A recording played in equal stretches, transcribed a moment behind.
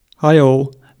Hi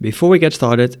all! Before we get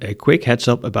started, a quick heads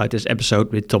up about this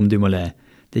episode with Tom Dumoulin.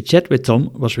 The chat with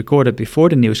Tom was recorded before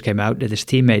the news came out that his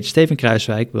teammate Steven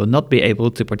Kruijswijk will not be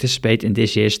able to participate in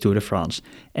this year's Tour de France,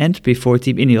 and before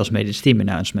Team Ineos made its team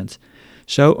announcement.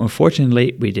 So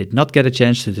unfortunately, we did not get a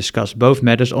chance to discuss both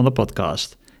matters on the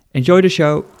podcast. Enjoy the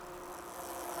show!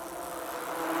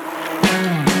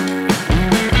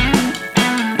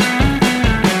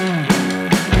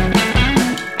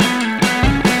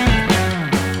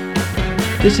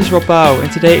 This is Rob Pauw,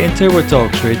 and today in Turbo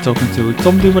Talks we're talking to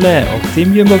Tom Dumoulin of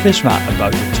Team Jumbo-Visma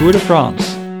about the Tour de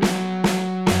France.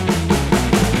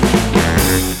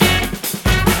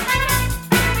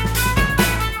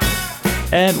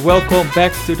 And welcome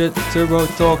back to the Turbo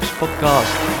Talks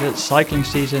podcast. The cycling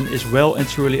season is well and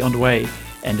truly on the way,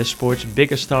 and the sport's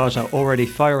biggest stars are already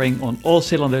firing on all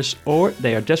cylinders, or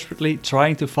they are desperately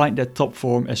trying to find that top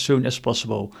form as soon as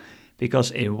possible.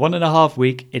 Because in 1.5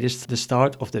 weeks, it is the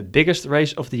start of the biggest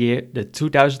race of the year, the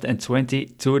 2020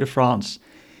 Tour de France.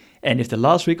 And if the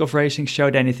last week of racing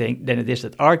showed anything, then it is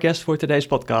that our guest for today's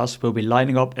podcast will be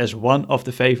lining up as one of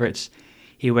the favorites.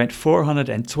 He went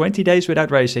 420 days without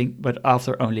racing, but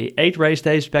after only 8 race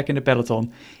days back in the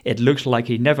peloton, it looks like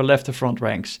he never left the front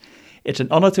ranks. It's an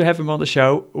honor to have him on the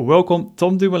show. Welcome,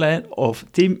 Tom Dumoulin of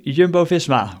Team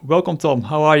Jumbo-Visma. Welcome, Tom.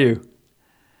 How are you?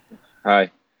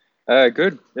 Hi.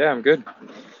 Good. Yeah, I'm good.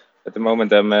 At the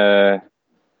moment, I'm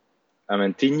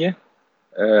in Tignes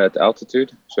at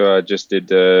altitude. So I just did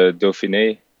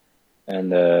Dauphiné,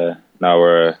 and now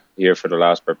we're here for the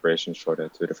last preparations for the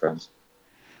Tour de France.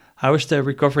 How is the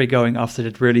recovery going after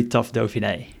that really tough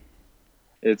Dauphiné?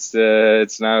 It's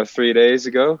now 3 days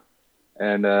ago,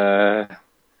 and I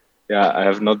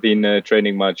have not been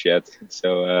training much yet.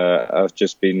 So I've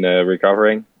just been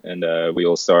recovering, and we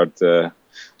will start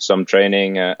some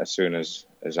training as soon as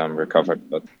I'm recovered.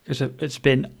 But it's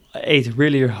been 8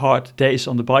 really hard days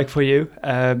on the bike for you.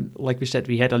 Like we said,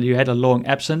 you had a long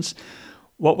absence.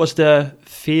 What was the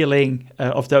feeling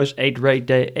of those 8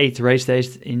 race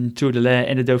days in Tour de l'Ain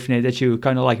and the Dauphiné that you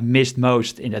kind of like missed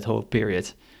most in that whole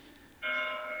period?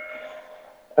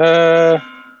 I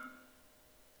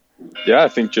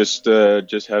think just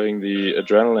having the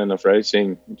adrenaline of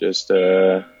racing,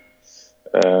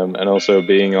 and also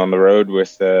being on the road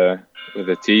with a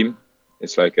team.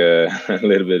 It's like a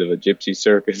little bit of a gypsy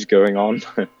circus going on,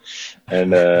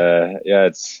 and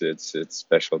it's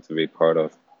special to be part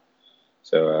of.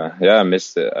 So I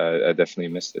missed it. I definitely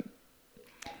missed it.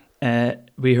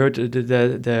 We heard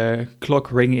the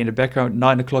clock ringing in the background,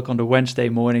 9 o'clock on the Wednesday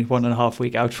morning, 1.5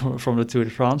 weeks out from the Tour de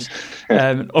France.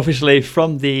 Obviously,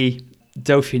 from the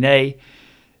Dauphiné,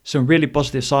 some really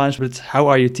positive signs, but how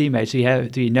are your teammates? Do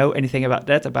you know anything about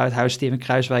that, about how Steven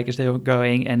Kruijswijk is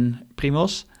going and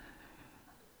Primoz?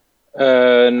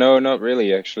 No, not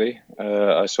really, actually.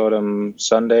 I saw them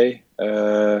Sunday.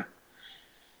 And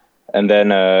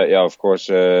then, of course,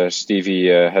 Stevie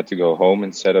had to go home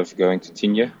instead of going to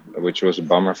Tignes, which was a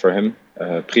bummer for him.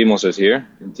 Primoz is here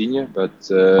in Tignes,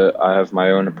 but I have my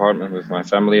own apartment with my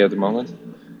family at the moment.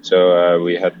 So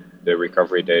we had the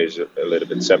recovery days a little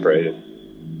bit separated.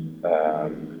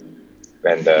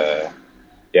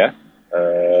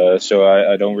 So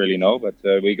I don't really know, but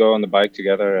we go on the bike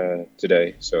together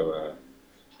today. So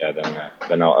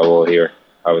then I will hear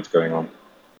how it's going on.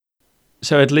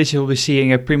 So at least you'll be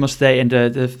seeing Primoz today, and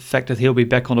the fact that he'll be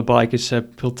back on the bike is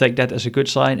we'll take that as a good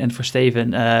sign. And for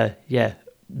Steven,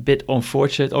 bit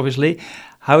unfortunate, obviously.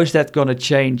 How is that going to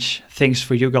change things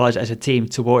for you guys as a team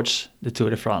towards the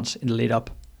Tour de France in the lead up?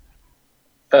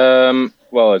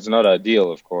 Well, it's not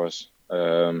ideal, of course.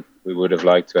 We would have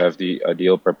liked to have the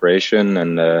ideal preparation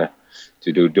and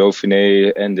to do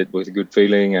Dauphiné, end it with a good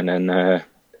feeling, and then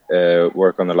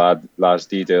work on the last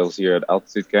details here at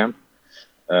altitude camp.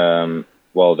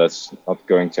 Well, that's not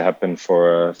going to happen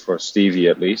for Stevie,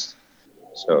 at least.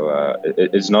 So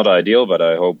it's not ideal, but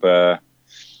I hope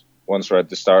once we're at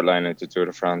the start line at the Tour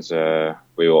de France,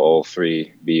 we will all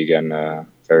 3 be again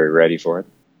very ready for it.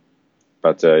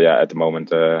 But at the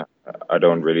moment, I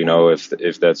don't really know if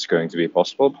that's going to be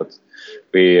possible, but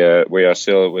we are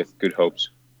still with good hopes.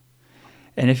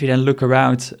 And if you then look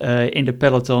around in the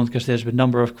peloton, because there's been a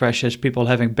number of crashes, people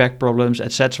having back problems,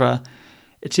 etc.,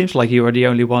 it seems like you are the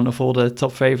only one of all the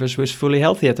top favorites who is fully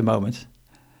healthy at the moment.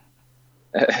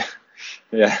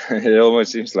 It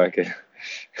almost seems like it.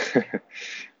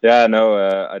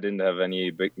 I didn't have any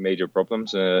big major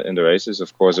problems in the races.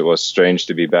 Of course, it was strange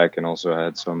to be back, and also I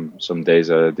had some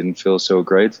days I didn't feel so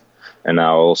great. And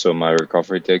now also my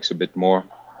recovery takes a bit more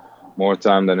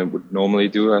time than it would normally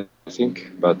do, I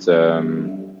think. But I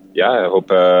hope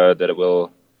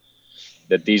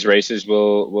that these races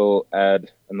will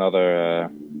add another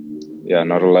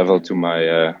not a level to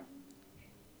my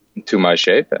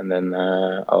shape, and then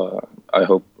I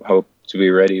hope to be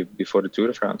ready before the Tour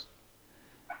de France.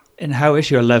 And how is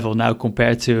your level now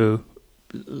compared to,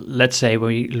 let's say, when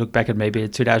we look back at maybe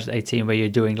 2018, where you're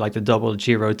doing like the double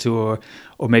Giro Tour,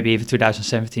 or maybe even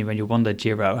 2017 when you won the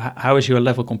Giro? How is your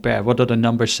level compared? What do the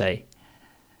numbers say?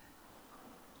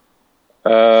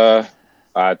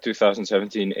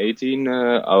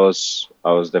 2017-18,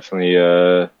 I was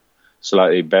definitely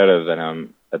slightly better than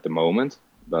I'm at the moment,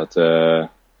 but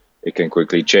it can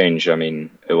quickly change. I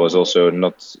mean, it was also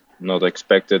not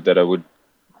expected that I would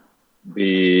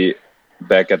be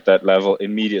back at that level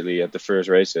immediately at the first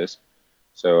races.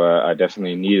 So I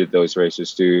definitely needed those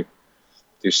races to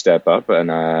step up, and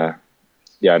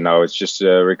now it's just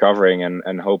recovering,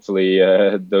 and hopefully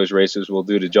those races will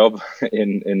do the job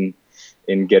in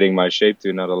getting my shape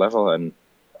to another level, and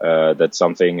that's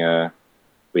something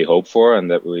we hope for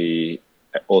and that we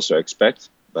also expect,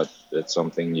 but it's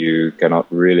something you cannot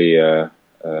really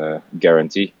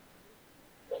guarantee.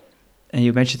 And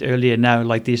you mentioned earlier now,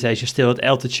 like these days, you're still at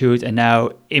altitude, and now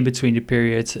in between the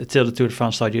periods till the Tour de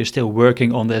France start, you're still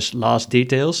working on this last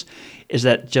details. Is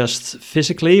that just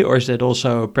physically, or is that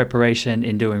also preparation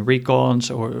in doing recons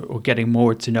or getting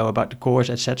more to know about the course,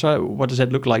 etc.? What does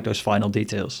that look like, those final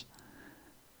details?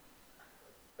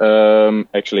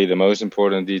 Actually, the most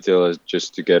important detail is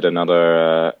just to get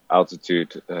another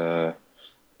altitude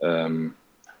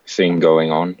thing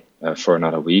going on for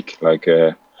another week, like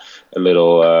a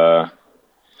little...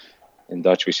 in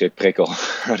Dutch, we say prikkel.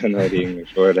 I don't know the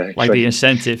English word. Actually. Like the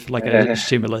incentive, like a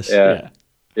stimulus.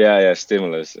 Yeah,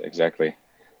 stimulus, exactly.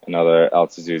 Another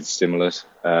altitude stimulus,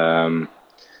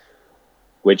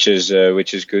 which is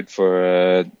good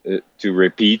for to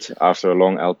repeat after a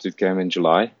long altitude camp in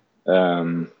July,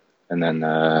 and then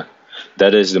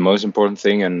that is the most important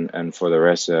thing. And for the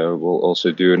rest, we'll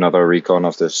also do another recon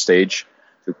of the stage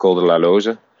to Col de la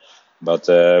Loze. But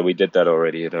we did that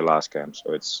already at the last camp,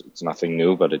 so it's nothing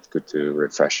new, but it's good to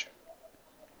refresh.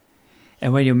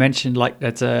 And when you mentioned like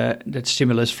that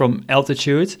stimulus from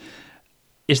altitude,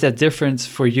 is that different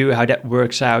for you how that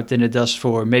works out than it does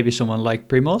for maybe someone like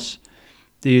Primoz?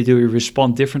 Do you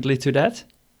respond differently to that?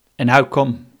 And how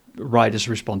come riders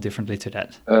respond differently to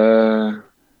that?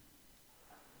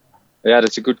 Yeah,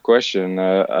 that's a good question.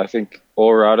 I think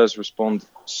all riders respond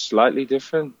slightly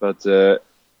different, but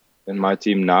in my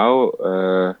team now,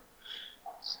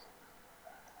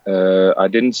 I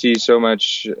didn't see so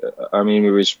much. I mean, we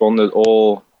responded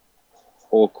all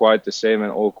quite the same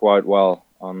and all quite well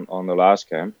on the last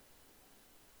camp.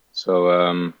 So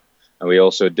and we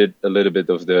also did a little bit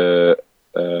of the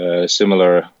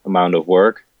similar amount of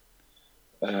work.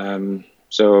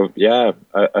 So yeah,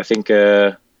 I think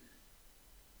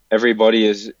everybody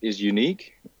is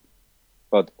unique,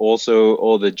 but also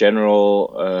all the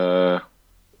general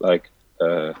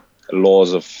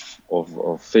laws of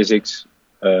physics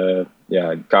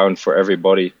count for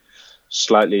everybody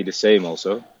slightly the same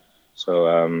also. So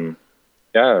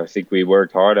I think we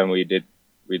worked hard and we did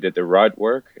the right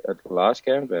work at the last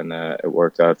camp, and it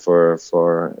worked out for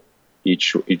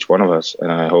each one of us,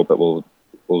 and I hope it will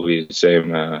be the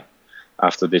same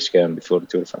after this camp before the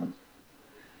Tour de France.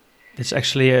 It's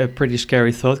actually a pretty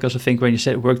scary thought, because I think when you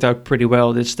said it worked out pretty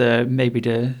well, it's maybe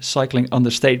the cycling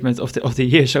understatement of the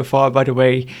year so far. By the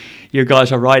way, you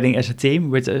guys are riding as a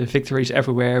team with victories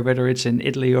everywhere, whether it's in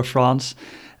Italy or France.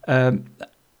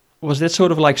 Was that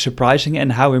sort of like surprising,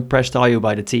 and how impressed are you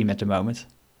by the team at the moment?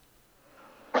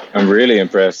 I'm really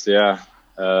impressed. Yeah,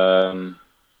 I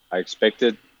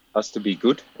expected us to be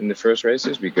good in the first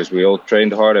races because we all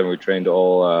trained hard and we trained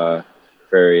all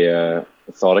very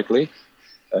methodically.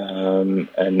 And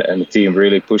the team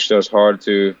really pushed us hard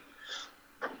to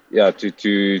work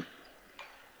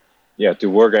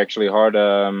actually hard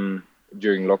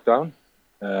during lockdown,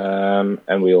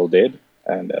 and we all did.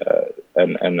 And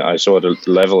I saw the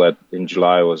level in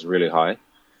July was really high.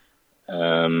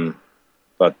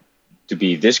 But to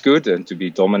be this good and to be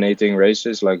dominating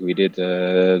races like we did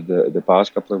the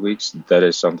past couple of weeks, that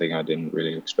is something I didn't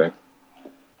really expect.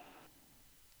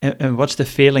 And what's the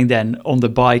feeling then on the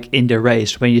bike in the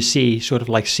race when you see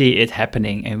it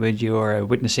happening, and when you're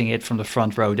witnessing it from the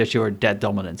front row that you're that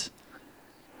dominant?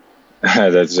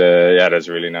 That's a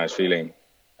really nice feeling.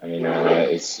 I mean,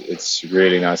 it's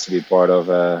really nice to be part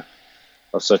of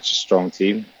such a strong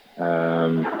team.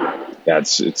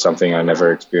 It's something I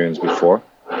never experienced before.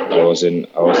 I was in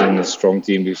a strong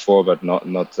team before, but not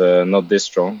this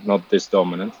strong, not this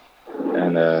dominant.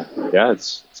 And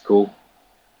it's cool.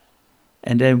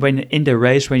 And then when in the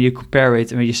race, when you compare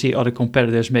it, and when you see other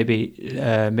competitors maybe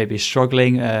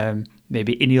struggling,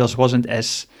 maybe Ineos wasn't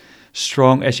as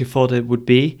strong as you thought it would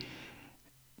be.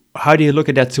 How do you look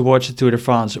at that towards the Tour de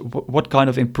France? What kind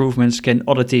of improvements can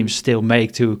other teams still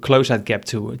make to close that gap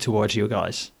towards you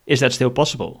guys? Is that still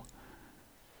possible?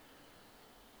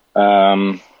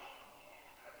 Well,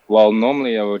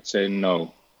 normally I would say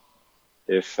no.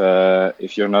 If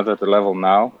you're not at the level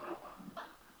now,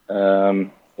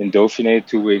 in Dauphiné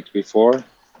 2 weeks before,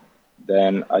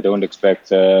 then I don't expect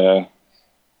them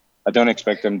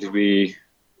to be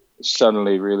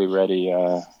suddenly really ready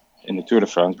in the Tour de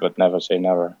France, but never say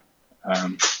never.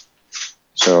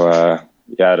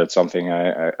 Yeah, that's something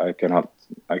I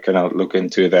cannot look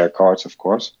into their cards, of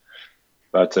course.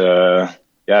 But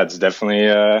yeah, it's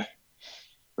definitely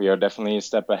we are definitely a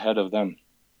step ahead of them.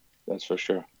 That's for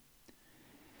sure.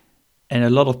 And a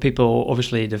lot of people,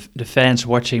 obviously the fans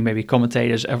watching, maybe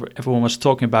commentators, everyone was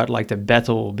talking about like the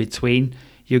battle between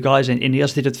you guys and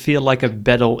Ineos. Did it feel like a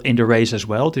battle in the race as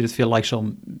well? Did it feel like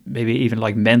some, maybe even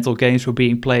like mental games were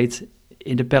being played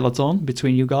in the peloton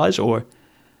between you guys, or?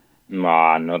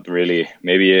 Nah, not really.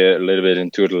 Maybe a little bit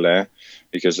in Tour de l'Ain,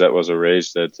 because that was a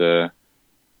race that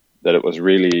it was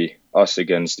really us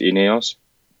against Ineos.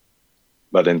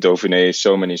 But in Dauphiné,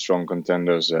 so many strong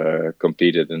contenders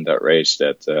competed in that race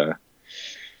that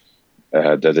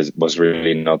it was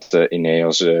really not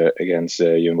Ineos against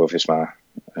Jumbo-Visma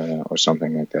or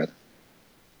something like that.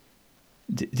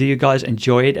 Do you guys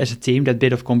enjoy it as a team, that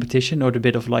bit of competition, or the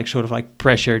bit of like sort of like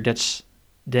pressure that's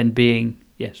then being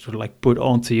sort of like put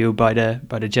onto you by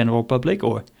the general public,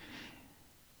 or?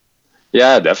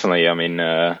 Yeah, definitely. I mean,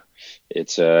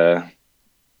 it's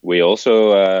we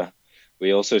also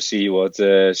see what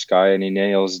Sky and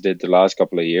Ineos did the last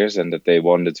couple of years, and that they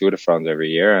won the Tour de France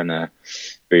every year, and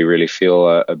we really feel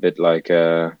a bit like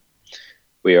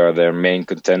we are their main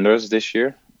contenders this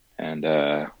year, and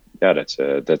yeah, that's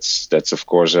of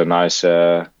course a nice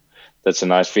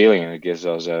feeling, and it gives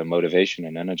us motivation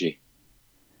and energy.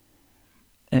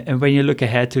 And when you look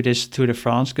ahead to this Tour de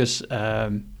France, because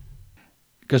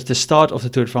the start of the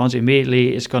Tour de France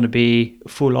immediately is going to be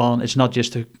full on. It's not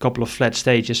just a couple of flat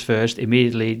stages first.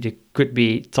 Immediately there could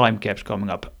be time caps coming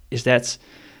up. Is that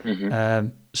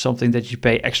something that you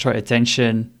pay extra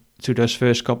attention to, those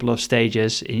first couple of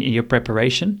stages in your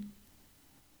preparation?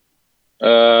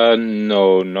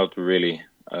 No, not really.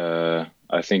 I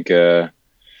think the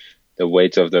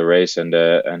weight of the race and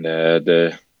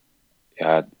the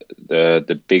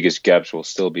biggest gaps will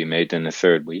still be made in the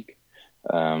third week,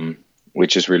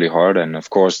 which is really hard. And of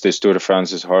course, this Tour de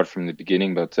France is hard from the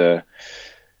beginning, but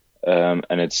and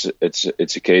it's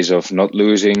a case of not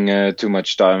losing too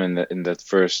much time in that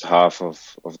first half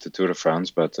of the Tour de France.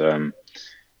 But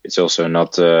it's also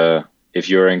not if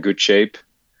you're in good shape,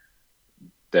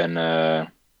 then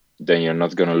you're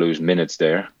not going to lose minutes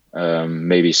there,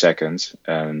 maybe seconds.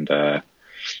 And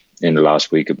in the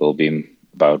last week, it will be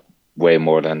about way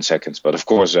more than seconds. But of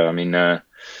course, I mean, I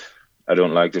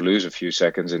don't like to lose a few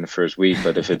seconds in the first week.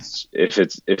 But if it's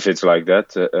like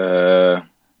that,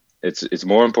 it's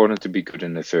more important to be good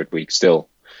in the third week still,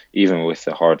 even with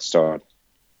the hard start.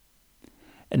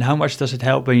 And how much does it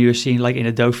help when you're seeing, like in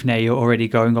the Dauphiné, you're already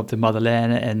going up the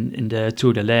Madeleine, and in the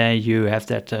Tour de l'Ain, you have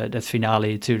that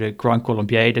finale to the Grand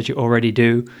Colombier that you already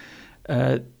do.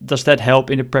 Does that help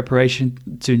in the preparation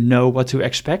to know what to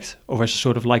expect, or as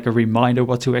sort of like a reminder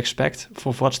what to expect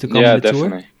for what's to come in the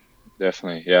Tour?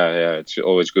 Definitely. Yeah. It's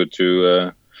always good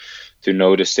to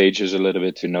know the stages a little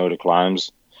bit, to know the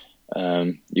climbs.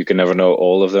 You can never know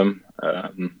all of them.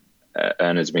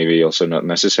 And it's maybe also not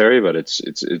necessary, but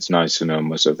it's nice to know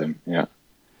most of them. Yeah.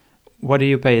 What do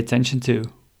you pay attention to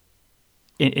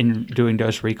in doing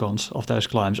those recons of those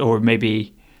climbs, or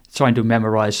maybe trying to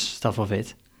memorize stuff of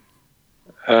it?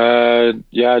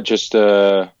 Yeah, just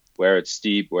where it's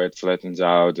steep, where it flattens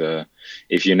out.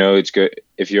 If you know it's good,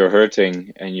 if you're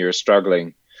hurting and you're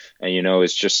struggling, and you know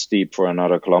it's just steep for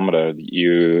another kilometer,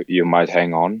 you might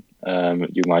hang on.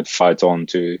 You might fight on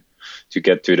to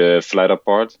get to the flatter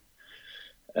part.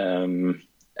 But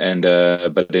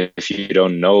if you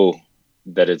don't know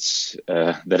that it's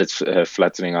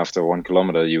flattening after 1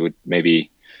 kilometer, you would maybe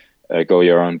go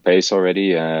your own pace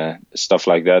already. Stuff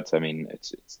like that. I mean,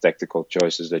 it's tactical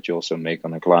choices that you also make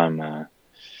on a climb,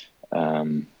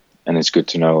 and it's good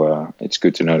to know. It's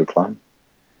good to know the climb.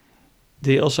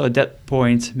 Do you also at that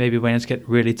point, maybe when it's get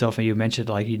really tough, and you mentioned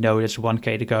like there's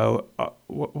 1K to go,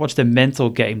 what's the mental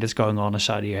game that's going on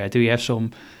inside of your head? Do you have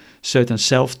some certain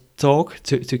self-talk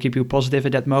to keep you positive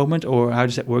at that moment, or how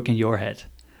does that work in your head?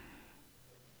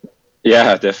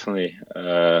 Yeah, definitely.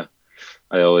 I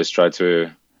always try to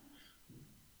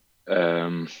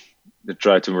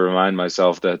remind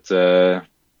myself that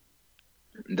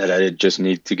I just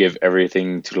need to give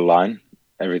everything to the line,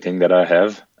 everything that I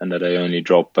have, and that I only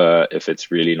drop if it's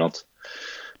really not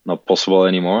possible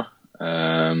anymore.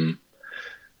 And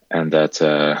that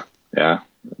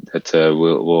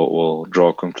we'll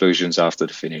draw conclusions after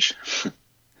the finish.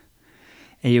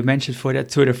 And you mentioned for that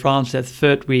Tour de France, that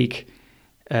third week,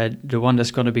 the one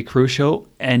that's going to be crucial.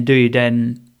 And do you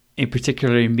then in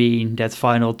particular mean that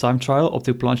final time trial up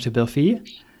to Planche de Belleville?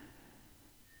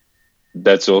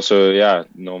 That's also,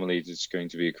 normally it's going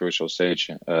to be a crucial stage.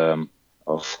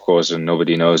 Of course, and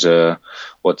nobody knows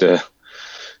what the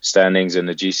standings in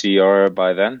the GC are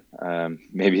by then.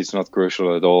 Maybe it's not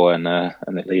crucial at all, and the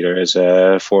leader is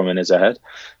 4 minutes ahead.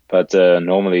 But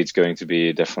normally it's going to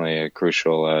be definitely a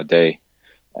crucial day.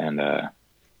 And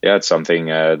it's something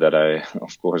that I,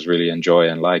 of course, really enjoy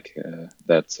and like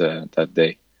that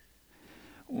day.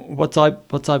 What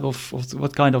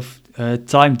kind of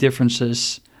time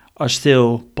differences are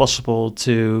still possible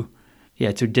to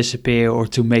disappear or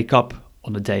to make up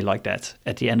on a day like that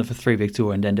at the end of a 3-week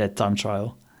tour and then that time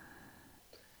trial?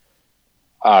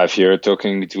 If you're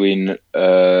talking between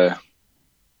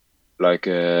like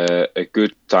a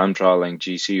good time trialing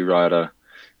GC rider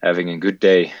having a good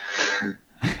day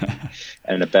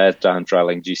and a bad time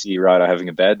trialing GC rider having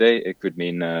a bad day, it could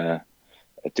mean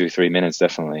 2-3 minutes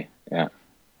definitely. Yeah.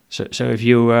 So if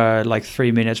you were like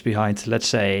 3 minutes behind, let's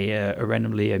say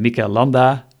randomly Mikel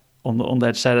Landa on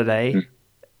that Saturday,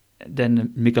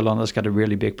 then Mikel Landa's got a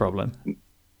really big problem.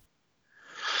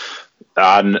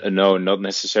 No, not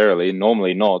necessarily.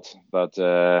 Normally not, but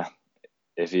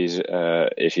if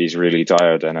he's really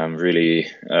tired and I'm really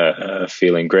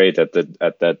feeling great at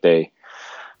that day,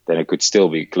 then it could still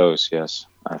be close. Yes,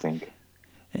 I think.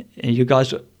 And you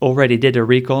guys already did a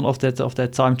recon of that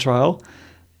time trial.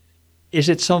 Is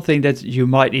it something that you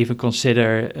might even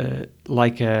consider,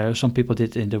 like some people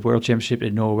did in the World Championship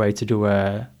in Norway, to do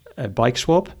a bike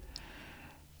swap,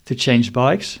 to change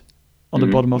bikes on the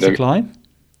bottom of the climb?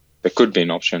 There could be an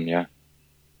option, yeah.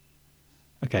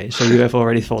 Okay, so you have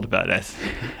already thought about that.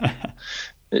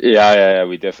 Yeah,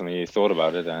 we definitely thought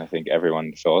about it, and I think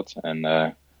everyone thought,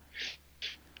 and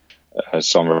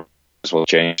some will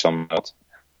change, some not.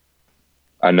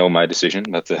 I know my decision,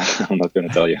 but I'm not going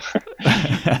to tell you.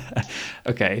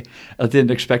 Okay, I didn't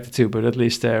expect it to, but at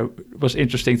least it was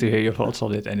interesting to hear your thoughts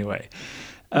on it anyway.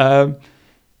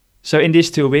 So in these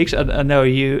 2 weeks,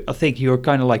 I think you're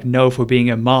kind of like known for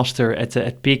being a master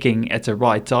at peaking at the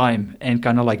right time and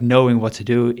kind of like knowing what to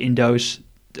do in those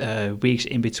weeks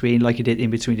in between, like you did in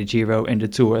between the Giro and the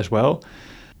Tour as well.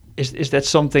 Is that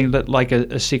something that like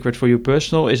a secret for you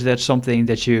personal? Is that something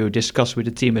that you discuss with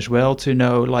the team as well to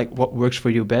know like what works for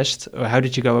you best? Or how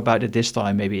did you go about it this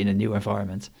time, maybe in a new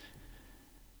environment?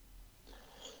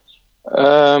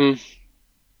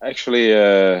 Actually,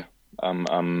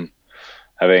 I'm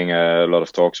having a lot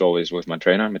of talks always with my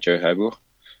trainer, Mathieu Heijboer,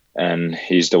 and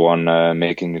he's the one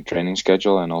making the training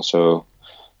schedule and also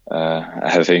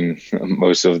having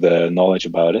most of the knowledge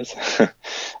about it.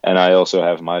 And I also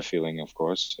have my feeling, of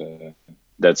course.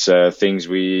 That's things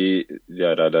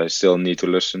that I still need to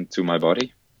listen to my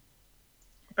body.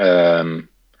 That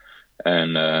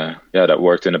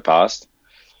worked in the past.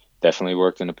 Definitely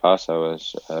worked in the past. I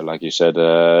was, like you said,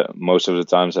 most of the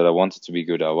times that I wanted to be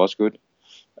good, I was good.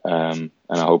 And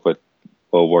I hope it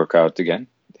will work out again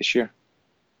this year.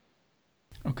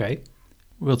 Okay.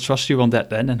 We'll trust you on that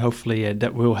then, and hopefully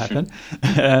that will happen.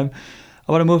 I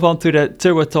want to move on to the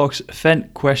Turbo Talks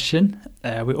fan question.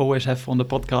 We always have on the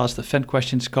podcast the fan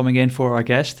questions coming in for our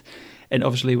guest. And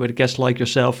obviously with a guest like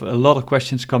yourself, a lot of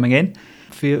questions coming in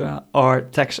via our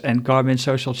text and Garmin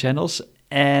social channels.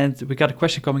 And we got a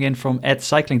question coming in from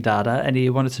 @CyclingData, and he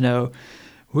wanted to know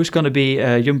who's going to be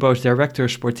Jumbo's director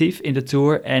sportief in the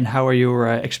Tour, and how are your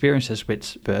experiences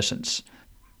with persons?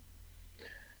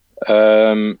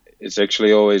 It's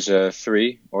actually always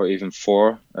 3 or even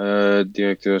 4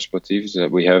 directeurs sportifs that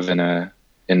we have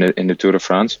in the Tour de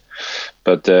France.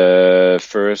 But the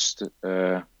first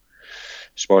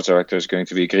sports director is going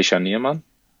to be Grisha Nierman.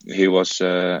 He was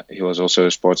also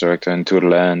a sports director in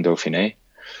Tourdelay and Dauphiné.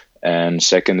 And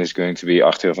second is going to be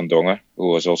Arthur van Dongen, who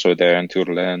was also there in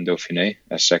Tourdelay and Dauphiné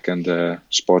as second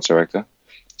sports director.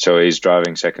 So he's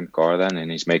driving second car then,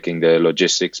 and he's making the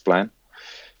logistics plan.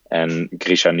 And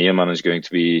Grisha Nierman is going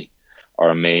to be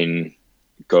our main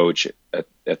coach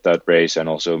at that race, and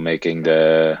also making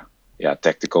the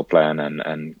tactical plan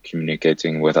and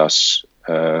communicating with us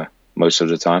most of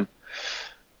the time.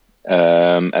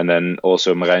 And then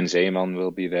also Marijn Zeeman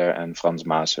will be there, and Frans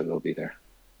Maassen will be there.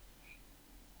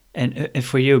 And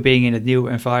for you being in a new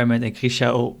environment and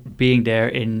Grisha being there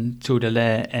in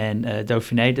Tourdelay and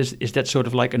Dauphiné, is that sort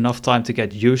of like enough time to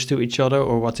get used to each other,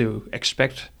 or what to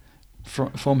expect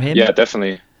from him? Yeah,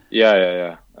 definitely.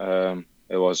 Yeah.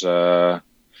 It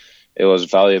was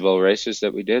valuable races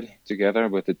that we did together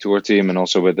with the tour team and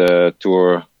also with the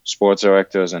tour sports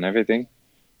directors and everything.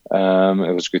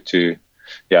 It was good to,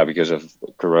 because of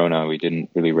Corona, we didn't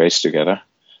really race together.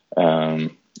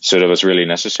 So that was really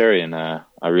necessary, and I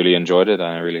really enjoyed it. And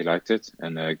I really liked it.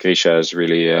 And Grisha is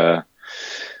really,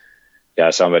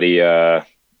 somebody.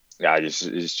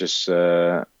 He's just.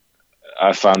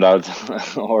 I found out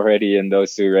already in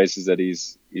those two races that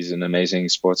he's an amazing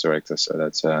sports director. So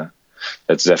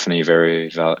that's definitely very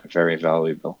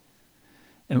valuable.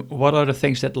 And what are the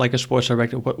things that, like a sports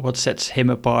director, what sets him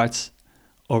apart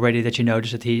already that you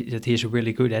notice that he's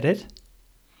really good at it?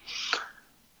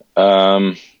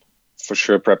 For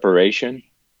sure, preparation.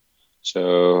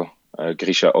 So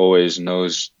Grisha always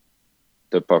knows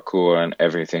the parkour and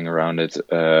everything around it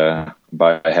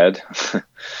by head,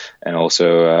 and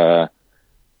also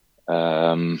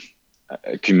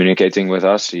communicating with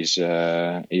us. He's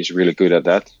really good at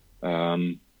that.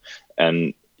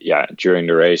 And during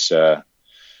the race,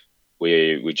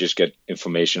 we just get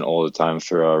information all the time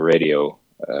through our radio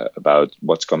about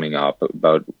what's coming up,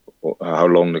 about how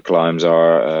long the climbs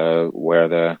are, where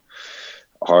the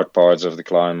hard parts of the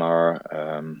climb are,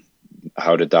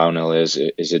 how the downhill is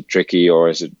it tricky or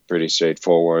is it pretty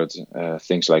straightforward,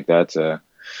 things like that,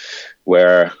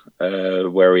 where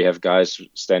we have guys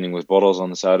standing with bottles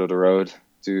on the side of the road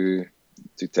to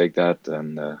take that,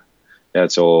 and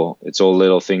it's all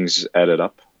little things added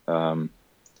up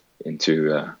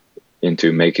into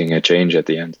making a change at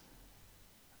the end.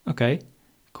 Okay,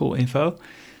 cool info.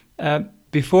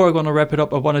 Before I'm going to wrap it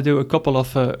up, I want to do a couple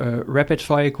of rapid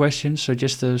fire questions. So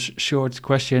just short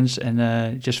questions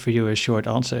and just for you a short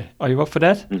answer. Are you up for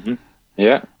that? Mm-hmm.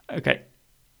 Yeah. Okay.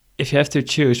 If you have to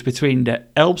choose between the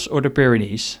Alps or the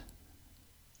Pyrenees?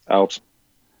 Alps.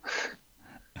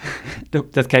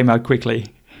 That came out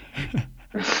quickly.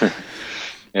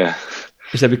 Yeah.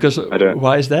 Is that because,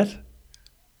 why is that?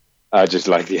 I just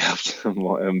like the Alps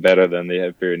better than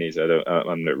the Pyrenees.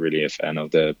 I'm not really a fan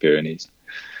of the Pyrenees.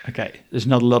 Okay, there's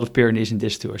not a lot of Pyrenees in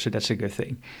this tour, so that's a good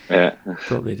thing. Yeah.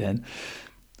 Probably then.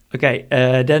 Okay,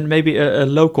 then maybe a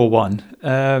local one.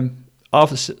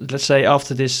 Let's say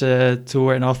after this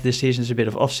tour and after this season is a bit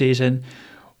of off-season,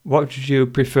 what would you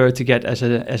prefer to get as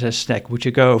a snack? Would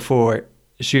you go for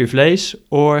zuurvlees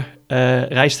or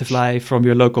rijstevlei from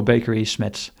your local bakery,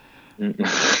 Smets?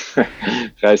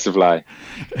 Rijstevlei.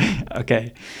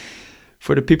 Okay.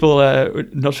 For the people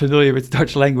not familiar with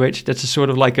Dutch language, that's a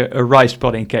sort of like a rice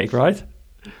pudding cake, right?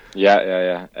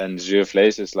 Yeah. And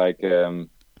zuurvlees is like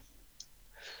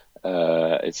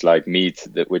it's like meat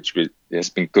which has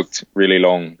been cooked really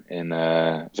long in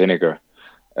vinegar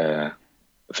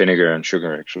and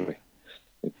sugar. Actually,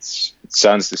 it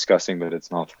sounds disgusting, but it's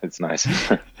not. It's nice.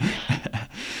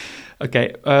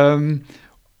 Okay.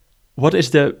 What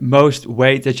is the most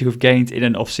weight that you've gained in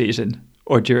an off season?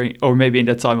 Or maybe in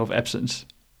that time of absence?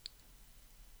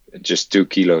 Just 2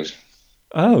 kilos.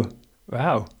 Oh,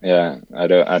 wow. Yeah, I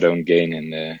don't gain in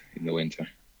the winter.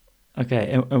 Okay,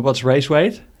 and what's race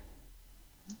weight?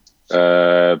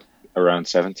 Around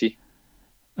 70.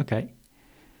 Okay.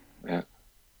 Yeah.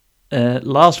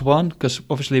 Last one, because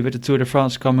obviously with the Tour de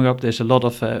France coming up, there's a lot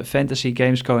of fantasy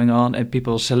games going on and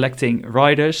people selecting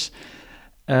riders.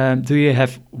 Do you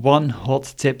have one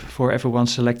hot tip for everyone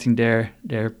selecting their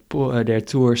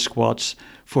tour squads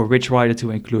for which rider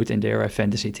to include in their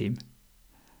fantasy team?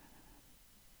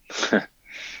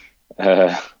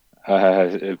 Primoz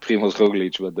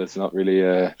Roglic, but that's not really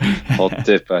a hot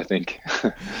tip, I think.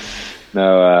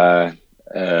 No,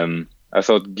 I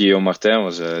thought Guillaume Martin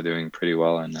was doing pretty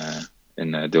well in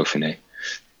Dauphiné,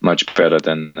 much better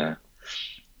than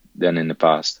in the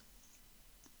past.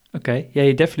 Okay, yeah,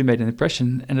 he definitely made an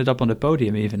impression. Ended up on the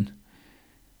podium even.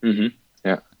 Mm-hmm.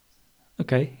 Yeah.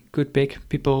 Okay, good pick,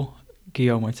 people.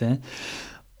 Guillaume Martin.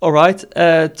 All right,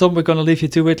 Tom, we're going to leave you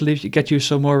to it. Get you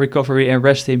some more recovery and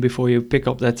rest in before you pick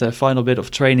up that final bit of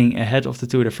training ahead of the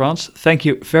Tour de France. Thank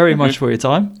you very much for your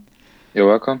time. You're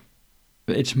welcome.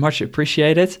 It's much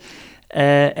appreciated.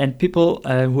 And people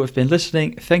who have been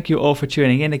listening, thank you all for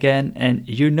tuning in again. And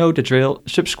you know the drill.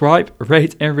 Subscribe,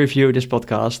 rate and review this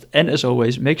podcast. And as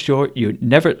always, make sure you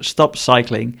never stop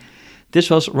cycling. This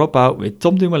was Rob Bouw with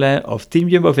Tom Dumoulin of Team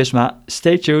Jumbo-Visma.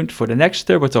 Stay tuned for the next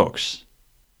Turbo Talks.